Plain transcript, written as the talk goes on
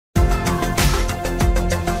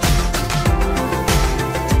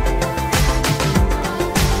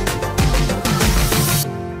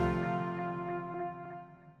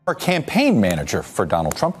campaign manager for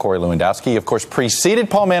Donald Trump, Corey Lewandowski, of course, preceded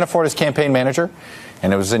Paul Manafort as campaign manager,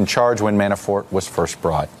 and it was in charge when Manafort was first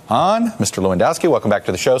brought on. Mr. Lewandowski, welcome back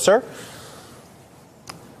to the show, sir.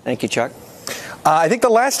 Thank you, Chuck. I think the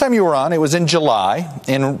last time you were on, it was in July,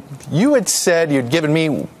 and you had said, you'd given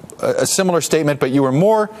me a similar statement, but you were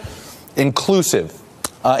more inclusive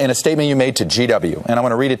in a statement you made to GW, and I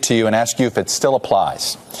want to read it to you and ask you if it still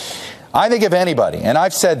applies. I think if anybody, and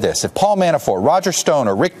I've said this, if Paul Manafort, Roger Stone,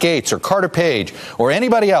 or Rick Gates, or Carter Page, or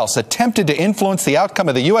anybody else attempted to influence the outcome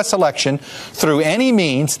of the U.S. election through any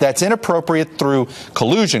means that's inappropriate through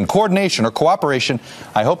collusion, coordination, or cooperation,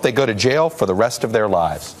 I hope they go to jail for the rest of their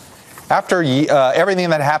lives. After everything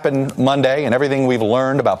that happened Monday and everything we've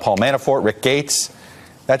learned about Paul Manafort, Rick Gates,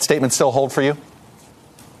 that statement still hold for you?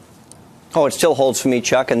 Oh, it still holds for me,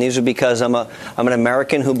 Chuck, and these are because I'm an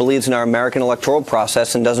American who believes in our American electoral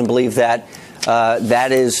process and doesn't believe that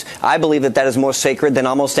I believe that is more sacred than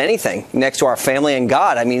almost anything next to our family and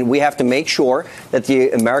God. I mean, we have to make sure that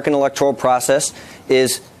the American electoral process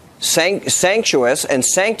is sanctuous and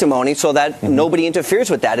sanctimony so that nobody interferes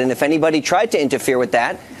with that. And if anybody tried to interfere with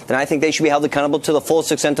that, then I think they should be held accountable to the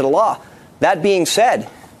fullest extent of the law. That being said,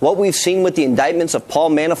 what we've seen with the indictments of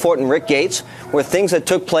Paul Manafort and Rick Gates were things that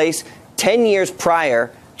took place 10 years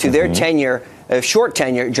prior to their tenure, short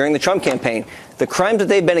tenure during the Trump campaign. The crimes that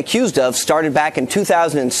they've been accused of started back in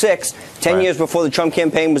 2006, 10 years before the Trump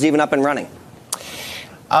campaign was even up and running.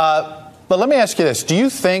 But let me ask you this. Do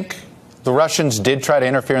you think the Russians did try to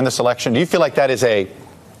interfere in this election? Do you feel like that is a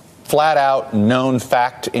flat-out known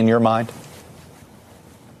fact in your mind?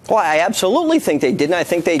 Well, I absolutely think they did, and I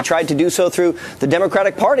think they tried to do so through the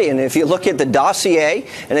Democratic Party. And if you look at the dossier,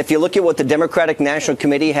 and if you look at what the Democratic National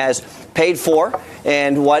Committee has paid for,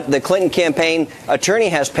 and what the Clinton campaign attorney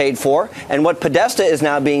has paid for, and what Podesta is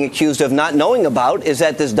now being accused of not knowing about, is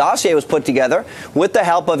that this dossier was put together with the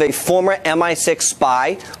help of a former MI6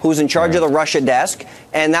 spy who's in charge of the Russia desk.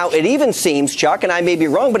 And now it even seems, Chuck, and I may be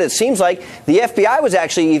wrong, but it seems like the FBI was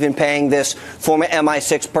actually even paying this former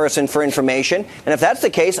MI6 person for information. And if that's the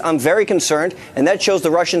case, I'm very concerned. And that shows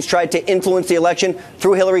the Russians tried to influence the election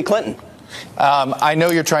through Hillary Clinton. I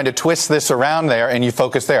know you're trying to twist this around there, and you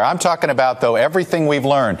focus there. I'm talking about, though, everything we've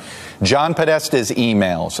learned. John Podesta's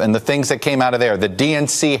emails and the things that came out of there, the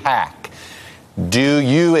DNC hack. Do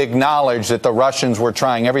you acknowledge that the Russians were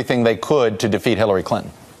trying everything they could to defeat Hillary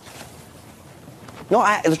Clinton? No,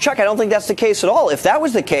 Chuck, I don't think that's the case at all. If that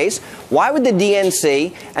was the case, why would the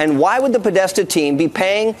DNC and why would the Podesta team be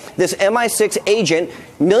paying this MI6 agent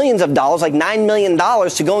millions of dollars, like $9 million,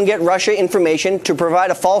 to go and get Russia information to provide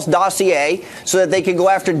a false dossier so that they could go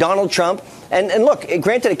after Donald Trump? And look,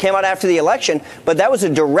 granted, it came out after the election, but that was a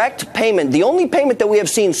direct payment. The only payment that we have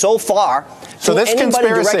seen so far to anybody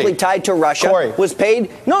directly tied to Russia was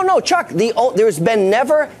paid. No, Chuck,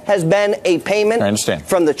 never has been a payment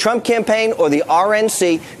from the Trump campaign or the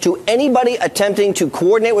RNC to anybody attempting to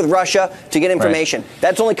coordinate with Russia to get information.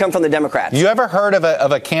 That's only come from the Democrats. You ever heard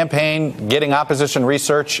of a campaign getting opposition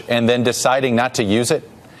research and then deciding not to use it?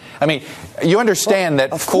 I mean, you understand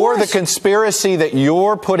that for the conspiracy that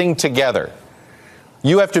you're putting together,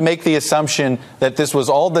 you have to make the assumption that this was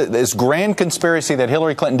all this grand conspiracy that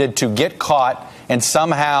Hillary Clinton did to get caught and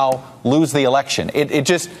somehow lose the election. It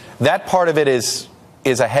just, that part of it is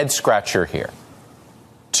a head scratcher here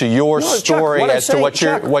to your story, Chuck, as to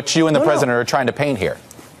what you and the president are trying to paint here.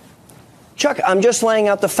 Chuck, I'm just laying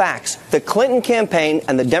out the facts. The Clinton campaign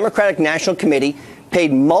and the Democratic National Committee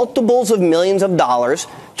paid multiples of millions of dollars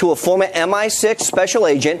to a former MI6 special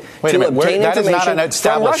agent to obtain information that is not an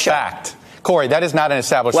established fact. Corey, that is not an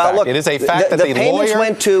established fact. Look, it is a fact that the payments lawyer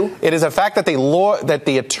went to. It is a fact that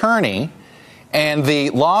the attorney and the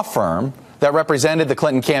law firm that represented the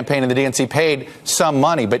Clinton campaign and the DNC paid some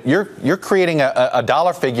money, but you're creating a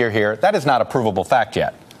dollar figure here. That is not a provable fact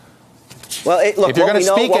yet. Well, look, if you're going to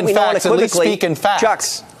speak in facts, at least speak in facts. Chuck,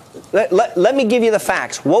 let me give you the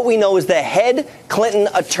facts. What we know is the head Clinton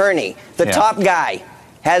attorney, the top guy,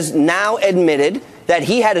 has now admitted that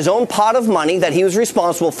he had his own pot of money that he was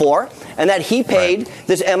responsible for and that he paid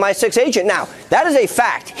this MI6 agent. Now, that is a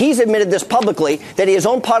fact. He's admitted this publicly, that he has his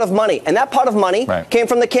own pot of money, and that pot of money came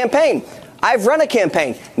from the campaign. I've run a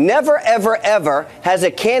campaign. Never, ever, ever has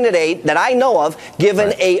a candidate that I know of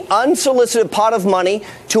given a unsolicited pot of money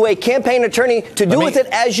to a campaign attorney to do with it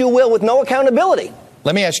as you will with no accountability.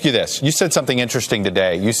 Let me ask you this. You said something interesting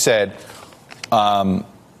today. You said,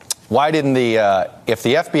 why didn't if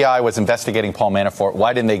the FBI was investigating Paul Manafort,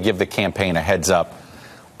 why didn't they give the campaign a heads up?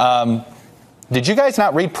 Did you guys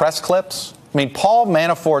not read press clips? I mean, Paul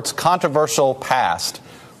Manafort's controversial past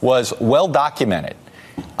was well documented.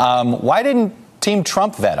 Why didn't Team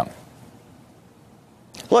Trump vet him?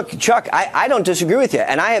 Look, Chuck, I don't disagree with you.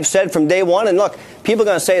 And I have said from day one, and look, people are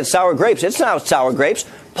going to say it's sour grapes. It's not sour grapes.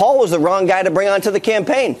 Paul was the wrong guy to bring onto the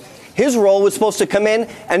campaign. His role was supposed to come in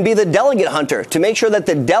and be the delegate hunter, to make sure that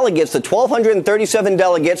the delegates, the 1,237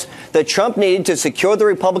 delegates that Trump needed to secure the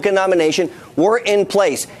Republican nomination, were in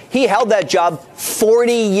place. He held that job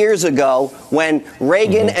 40 years ago when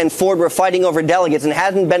Reagan and Ford were fighting over delegates and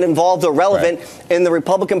hadn't been involved or relevant in the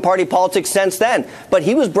Republican Party politics since then. But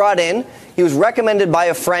he was brought in. He was recommended by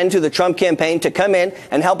a friend to the Trump campaign to come in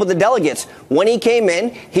and help with the delegates. When he came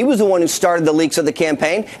in, he was the one who started the leaks of the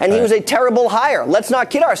campaign, and he was a terrible hire. Let's not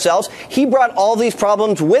kid ourselves. He brought all these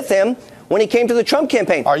problems with him when he came to the Trump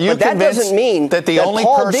campaign. Are you but that convinced doesn't mean that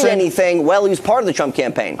Paul did anything while he was part of the Trump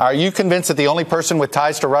campaign. Are you convinced that the only person with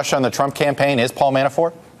ties to Russia on the Trump campaign is Paul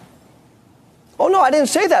Manafort? Oh, no, I didn't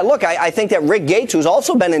say that. Look, I think that Rick Gates, who's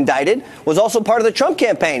also been indicted, was also part of the Trump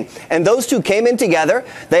campaign. And those two came in together.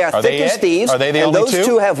 They are thick as thieves. Are they the and only those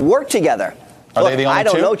two have worked together. Are they the only two?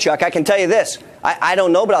 I don't know, Chuck. I can tell you this. I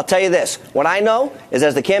don't know, but I'll tell you this. What I know is,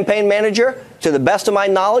 as the campaign manager, to the best of my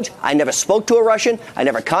knowledge, I never spoke to a Russian. I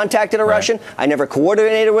never contacted a Russian. I never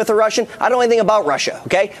coordinated with a Russian. I don't know anything about Russia,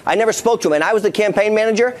 okay? I never spoke to him. And I was the campaign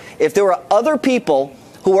manager. If there were other people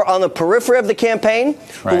who were on the periphery of the campaign,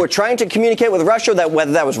 who were trying to communicate with Russia, that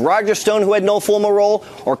whether that was Roger Stone, who had no formal role,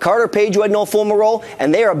 or Carter Page, who had no formal role,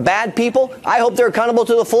 and they are bad people, I hope they're accountable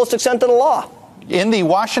to the fullest extent of the law. In the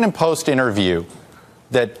Washington Post interview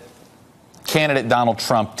that candidate Donald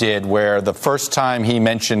Trump did, where the first time he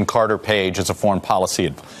mentioned Carter Page as a foreign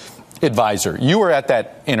policy advisor, you were at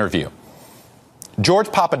that interview.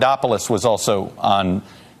 George Papadopoulos was also on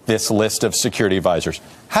this list of security advisors.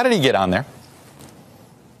 How did he get on there?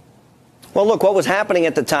 Well, look, what was happening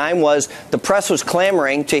at the time was the press was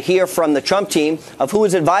clamoring to hear from the Trump team of who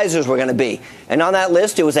his advisors were going to be. And on that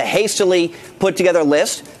list, it was a hastily put together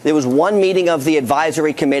list. There was one meeting of the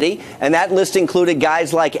advisory committee, and that list included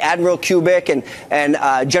guys like Admiral Kubik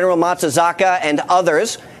and General Matsuzaka and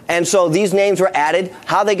others. And so these names were added.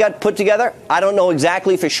 How they got put together, I don't know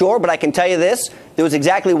exactly for sure, but I can tell you this. There was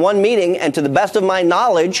exactly one meeting, and to the best of my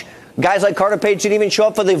knowledge, guys like Carter Page didn't even show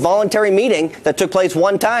up for the voluntary meeting that took place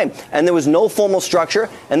one time. And there was no formal structure,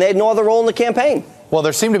 and they had no other role in the campaign. Well,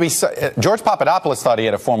 there seemed to be... George Papadopoulos thought he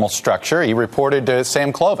had a formal structure. He reported to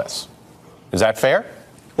Sam Clovis. Is that fair?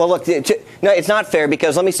 Well, look, no, it's not fair,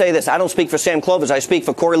 because let me say this. I don't speak for Sam Clovis. I speak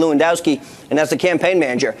for Corey Lewandowski, and as the campaign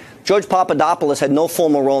manager. George Papadopoulos had no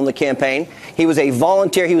formal role in the campaign. He was a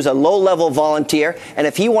volunteer. He was a low-level volunteer. And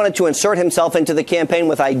if he wanted to insert himself into the campaign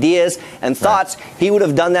with ideas and thoughts, he would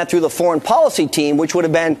have done that through the foreign policy team, which would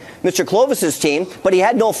have been Mr. Clovis's team. But he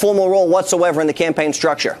had no formal role whatsoever in the campaign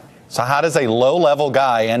structure. So how does a low-level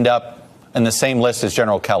guy end up in the same list as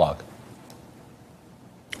General Kellogg?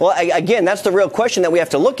 Well, again, that's the real question that we have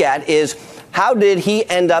to look at is, how did he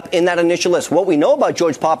end up in that initial list? What we know about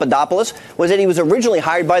George Papadopoulos was that he was originally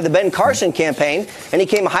hired by the Ben Carson campaign, and he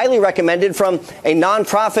came highly recommended from a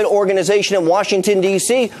nonprofit organization in Washington,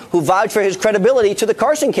 D.C., who vouched for his credibility to the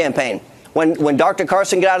Carson campaign. When Dr.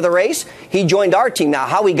 Carson got out of the race, he joined our team. Now,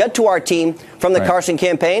 how he got to our team from the Carson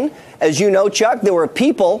campaign, as you know, Chuck, there were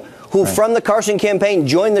people who from the Carson campaign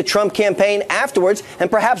joined the Trump campaign afterwards, and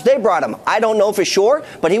perhaps they brought him. I don't know for sure,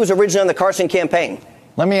 but he was originally on the Carson campaign.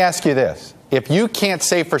 Let me ask you this. If you can't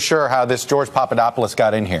say for sure how this George Papadopoulos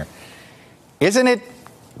got in here, is it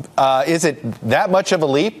that much of a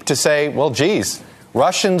leap to say, well, geez,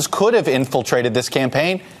 Russians could have infiltrated this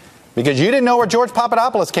campaign because you didn't know where George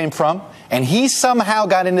Papadopoulos came from, and he somehow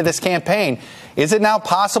got into this campaign? Is it now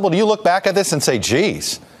possible, do you look back at this and say,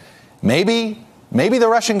 geez, maybe the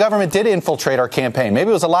Russian government did infiltrate our campaign. Maybe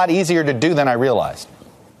it was a lot easier to do than I realized.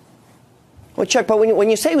 Well, Chuck, but when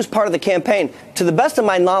you say he was part of the campaign, to the best of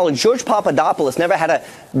my knowledge, George Papadopoulos never had a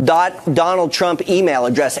Donald Trump email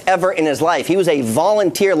address ever in his life. He was a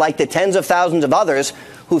volunteer like the tens of thousands of others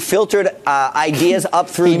who filtered ideas up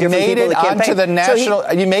through different people in the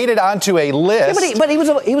campaign. You made it onto a list. Yeah, but he was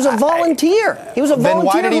a volunteer. He was a volunteer. Then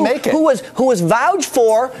why did he make it? Who was vouched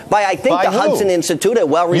for by, I think, the Hudson Institute, a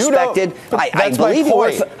well-respected. I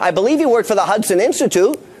believe he worked for the Hudson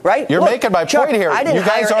Institute. Right? You're making my Chuck, point here. I didn't you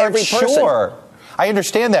guys hire aren't every person. Sure. I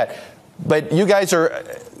understand that. But you guys are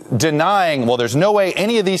denying, well, there's no way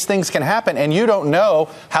any of these things can happen, and you don't know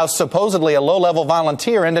how supposedly a low-level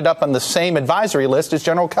volunteer ended up on the same advisory list as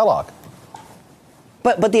General Kellogg.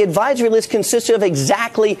 But the advisory list consisted of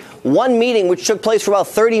exactly one meeting, which took place for about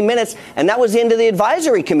 30 minutes, and that was the end of the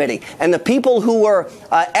advisory committee. And the people who were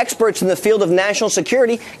experts in the field of national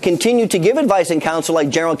security continued to give advice and counsel, like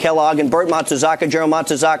General Kellogg and General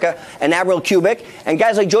Matsuzaka, and Admiral Kubik, and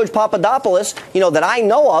guys like George Papadopoulos, that I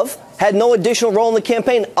know of, had no additional role in the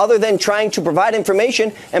campaign other than trying to provide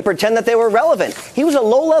information and pretend that they were relevant. He was a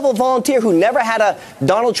low-level volunteer who never had a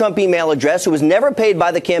Donald Trump email address, who was never paid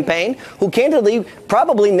by the campaign, who candidly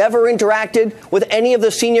probably never interacted with any of the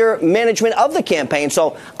senior management of the campaign.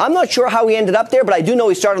 So I'm not sure how he ended up there, but I do know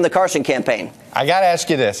he started in the Carson campaign. I got to ask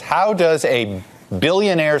you this. How does a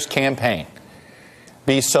billionaire's campaign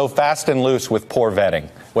be so fast and loose with poor vetting?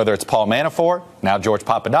 Whether it's Paul Manafort, now George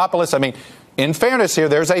Papadopoulos. I mean, in fairness here,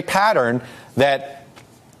 there's a pattern that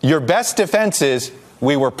your best defense is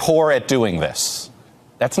we were poor at doing this.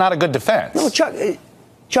 That's not a good defense. No,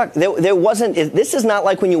 Chuck, there wasn't. This is not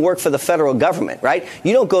like when you work for the federal government, right?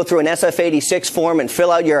 You don't go through an SF-86 form and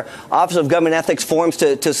fill out your Office of Government Ethics forms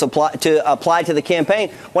to apply to the campaign.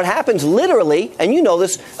 What happens literally, and you know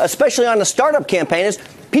this, especially on a startup campaign, is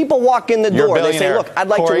people walk in the door. They say, look, I'd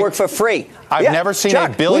like to work for free. I've never seen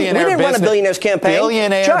Chuck, a billionaire we didn't run a billionaire's campaign.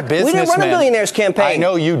 Billionaire businessman. We didn't run a billionaire's campaign. I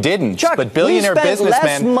know you didn't, Chuck, but billionaire we spent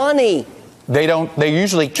businessmen. less money. They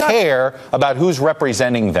usually care about who's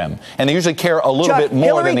representing them. And they usually care a little bit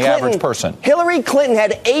more than the average person. Hillary Clinton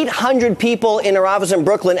had 800 people in her office in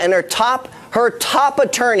Brooklyn, and her top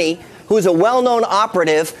attorney, who's a well-known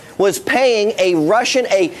operative, was paying a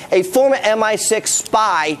former MI6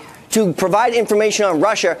 spy to provide information on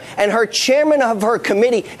Russia, and her chairman of her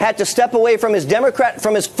committee had to step away from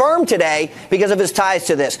his firm today because of his ties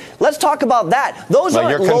to this. Let's talk about that. Those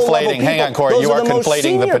are low-level people. Hang on, Corey. Those You are are the most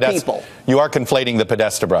senior people. You are conflating the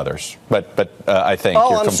Podesta brothers, but I think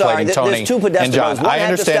you're I'm sorry. conflating Tony There's two Podesta and John. brothers. One I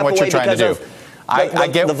understand what you're trying to do.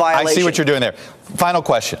 I see what you're doing there. Final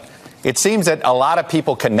question. It seems that a lot of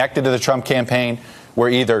people connected to the Trump campaign were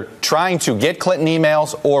either trying to get Clinton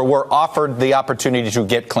emails or were offered the opportunity to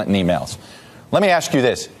get Clinton emails. Let me ask you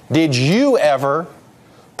this. Did you ever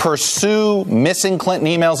pursue missing Clinton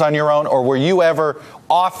emails on your own, or were you ever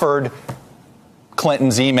offered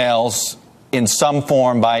Clinton's emails in some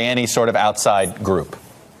form by any sort of outside group?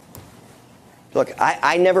 Look,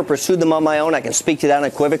 I never pursued them on my own. I can speak to that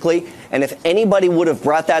unequivocally. And if anybody would have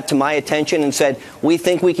brought that to my attention and said, we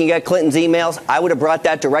think we can get Clinton's emails, I would have brought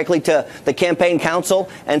that directly to the campaign council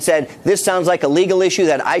and said, this sounds like a legal issue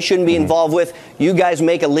that I shouldn't be involved with. You guys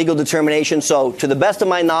make a legal determination. So to the best of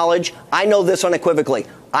my knowledge, I know this unequivocally.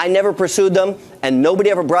 I never pursued them, and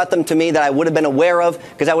nobody ever brought them to me that I would have been aware of,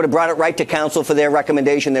 because I would have brought it right to council for their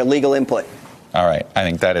recommendation, their legal input. All right. I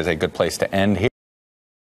think that is a good place to end here.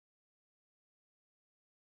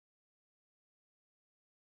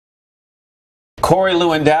 Corey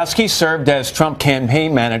Lewandowski served as Trump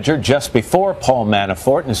campaign manager just before Paul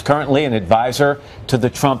Manafort and is currently an advisor to the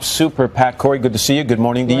Trump super PAC. Corey, good to see you. Good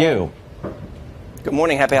morning to you. Good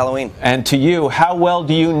morning. Happy Halloween. And to you, how well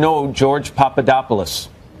do you know George Papadopoulos?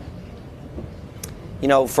 You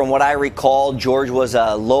know, from what I recall, George was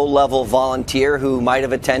a low-level volunteer who might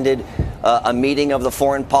have attended a meeting of the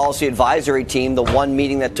Foreign Policy Advisory Team, the one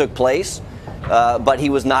meeting that took place. But he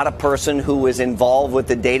was not a person who was involved with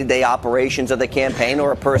the day-to-day operations of the campaign,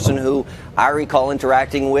 or a person who I recall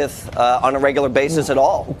interacting with on a regular basis at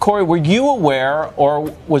all. Corey, were you aware,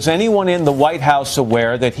 or was anyone in the White House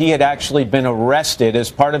aware, that he had actually been arrested as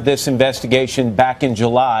part of this investigation back in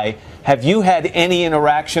July? Have you had any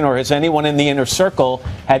interaction, or has anyone in the inner circle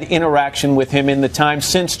had interaction with him in the time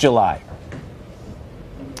since July?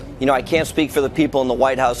 You know, I can't speak for the people in the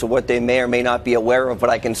White House or what they may or may not be aware of,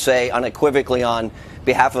 but I can say unequivocally on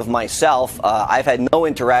behalf of myself, I've had no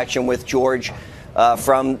interaction with George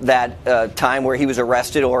from that time where he was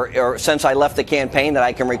arrested, or since I left the campaign that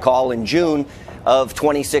I can recall in June of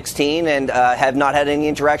 2016, and have not had any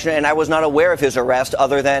interaction, and I was not aware of his arrest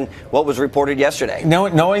other than what was reported yesterday.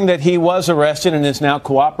 Knowing that he was arrested and is now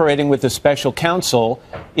cooperating with the special counsel,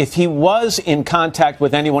 if he was in contact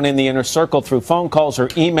with anyone in the inner circle through phone calls or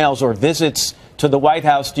emails or visits to the White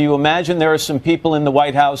House, do you imagine there are some people in the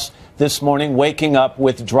White House this morning waking up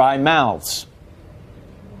with dry mouths?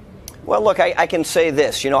 Well, look, I can say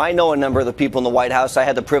this. You know, I know a number of the people in the White House. I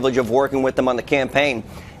had the privilege of working with them on the campaign.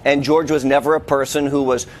 And George was never a person who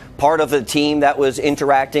was part of the team that was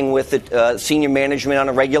interacting with the senior management on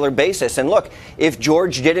a regular basis. And look, if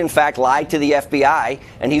George did in fact lie to the FBI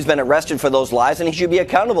and he's been arrested for those lies, then he should be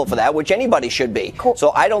accountable for that, which anybody should be. Cool.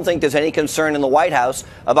 So I don't think there's any concern in the White House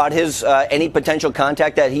about his any potential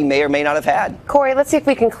contact that he may or may not have had. Corey, let's see if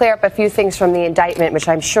we can clear up a few things from the indictment, which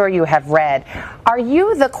I'm sure you have read. Are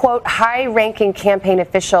you the, quote, high-ranking campaign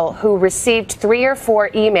official who received 3 or 4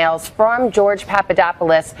 emails from George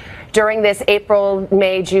Papadopoulos during this April,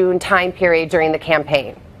 May, June time period during the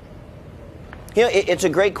campaign? You know, it's a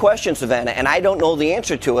great question, Savannah, and I don't know the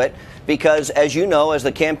answer to it because, as you know, as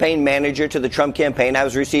the campaign manager to the Trump campaign, I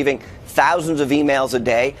was receiving thousands of emails a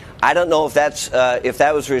day. I don't know if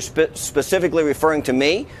that was specifically referring to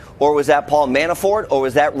me, or was that Paul Manafort, or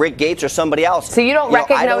was that Rick Gates or somebody else? So you don't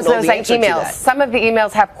recognize those emails. Some of the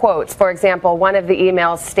emails have quotes. For example, one of the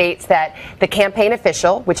emails states that the campaign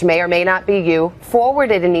official, which may or may not be you,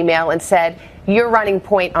 forwarded an email and said, "You're running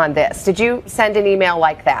point on this." Did you send an email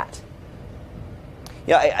like that?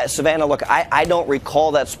 Yeah, Savannah, look, I don't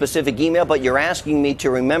recall that specific email, but you're asking me to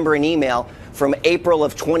remember an email from April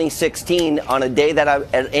of 2016 on a day that I,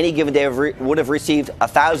 at any given day, would have received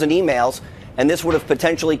 1,000 emails, and this would have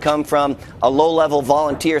potentially come from a low-level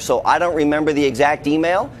volunteer. So I don't remember the exact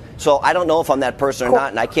email. So I don't know if I'm that person or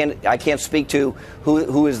not, and I can't speak to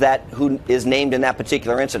who is named in that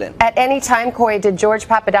particular incident. At any time, Corey, did George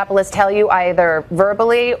Papadopoulos tell you either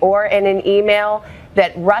verbally or in an email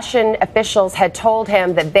that Russian officials had told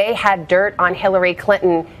him that they had dirt on Hillary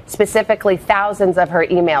Clinton, specifically thousands of her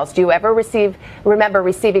emails? Do you ever remember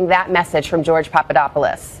receiving that message from George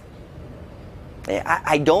Papadopoulos?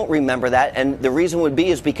 I don't remember that, and the reason would be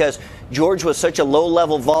is because George was such a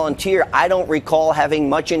low-level volunteer. I don't recall having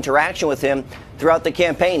much interaction with him throughout the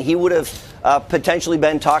campaign. He would have potentially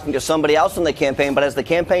been talking to somebody else in the campaign, but as the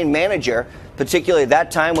campaign manager, particularly at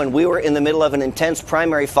that time when we were in the middle of an intense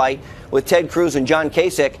primary fight with Ted Cruz and John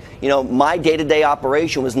Kasich, my day-to-day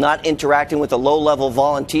operation was not interacting with a low-level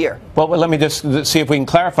volunteer. Well, let me just see if we can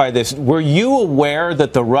clarify this. Were you aware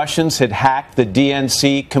that the Russians had hacked the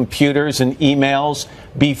DNC computers and emails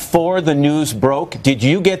before the news broke? Did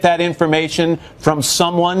you get that information from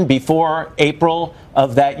someone before April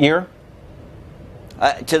of that year?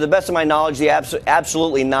 To the best of my knowledge,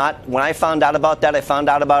 absolutely not. When I found out about that, I found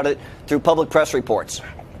out about it through public press reports.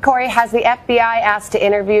 Corey, has the FBI asked to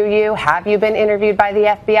interview you? Have you been interviewed by the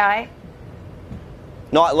FBI?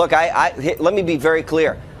 No, look, let me be very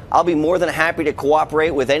clear. I'll be more than happy to cooperate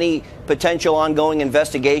with any potential ongoing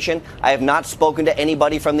investigation. I have not spoken to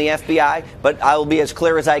anybody from the FBI, but I will be as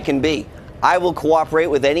clear as I can be. I will cooperate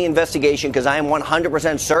with any investigation because I am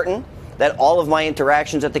 100% certain that all of my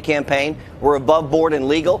interactions at the campaign were above board and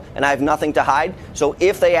legal, and I have nothing to hide. So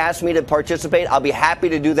if they ask me to participate, I'll be happy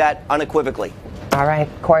to do that unequivocally. All right.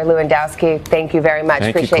 Corey Lewandowski, thank you very much.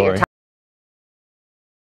 Thank you, Appreciate your Corey. time.